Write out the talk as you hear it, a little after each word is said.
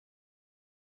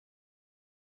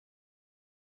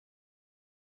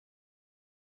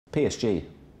PSG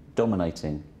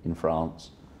dominating in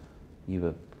France. You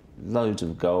have loads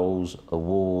of goals,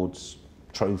 awards,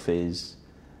 trophies.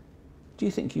 Do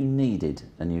you think you needed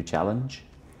a new challenge?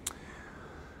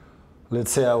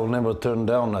 Let's say I will never turn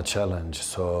down a challenge.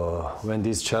 So when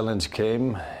this challenge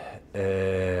came,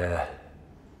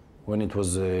 when it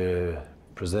was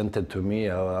presented to me,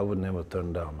 I would never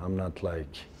turn down. I'm not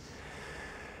like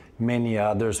many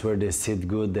others where they sit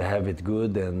good, they have it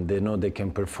good, and they know they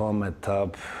can perform at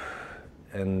top,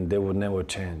 and they would never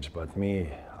change. But me,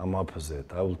 I'm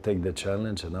opposite. I will take the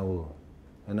challenge, and I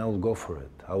will go for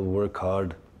it. I will work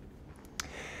hard.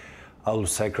 I will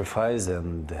sacrifice,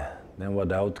 and then what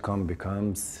the outcome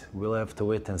becomes, we'll have to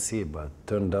wait and see. But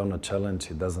turn down a challenge,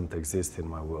 it doesn't exist in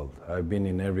my world. I've been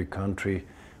in every country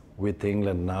with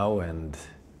England now, and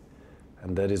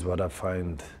that is what I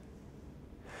find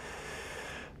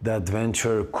the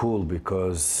adventure cool,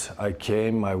 because I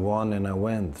came, I won, and I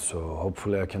went. So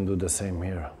hopefully I can do the same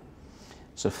here.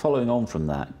 So following on from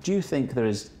that, do you think there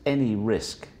is any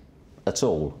risk at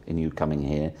all in you coming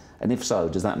here? And if so,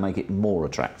 does that make it more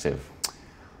attractive?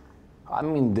 I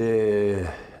mean, the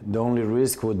only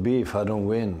risk would be if I don't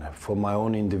win. For my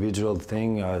own individual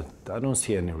thing, I don't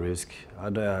see any risk.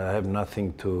 I have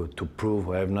nothing to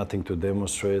prove, I have nothing to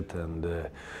demonstrate, and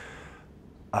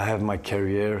I have my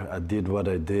career. I did what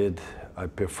I did. I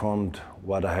performed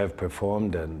what I have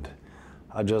performed, and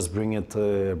I just bring it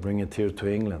here to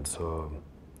England. So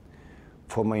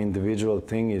for my individual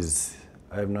thing,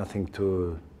 I have nothing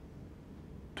to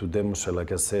demonstrate.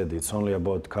 Like I said, it's only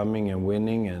about coming and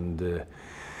winning and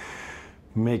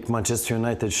make Manchester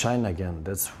United shine again.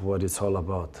 That's what it's all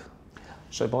about.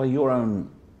 So by your own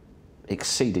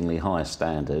exceedingly high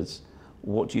standards,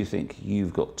 what do you think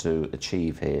you've got to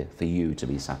achieve here for you to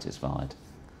be satisfied?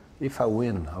 If I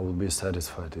win, I will be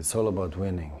satisfied. It's all about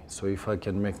winning. So if I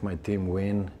can make my team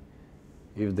win,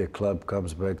 if the club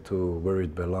comes back to where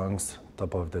it belongs,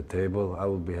 top of the table, I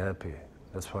will be happy.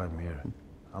 That's why I'm here.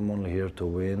 I'm only here to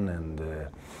win, and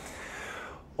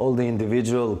all the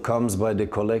individual comes by the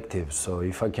collective. So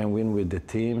if I can win with the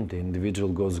team, the individual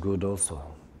goes good also.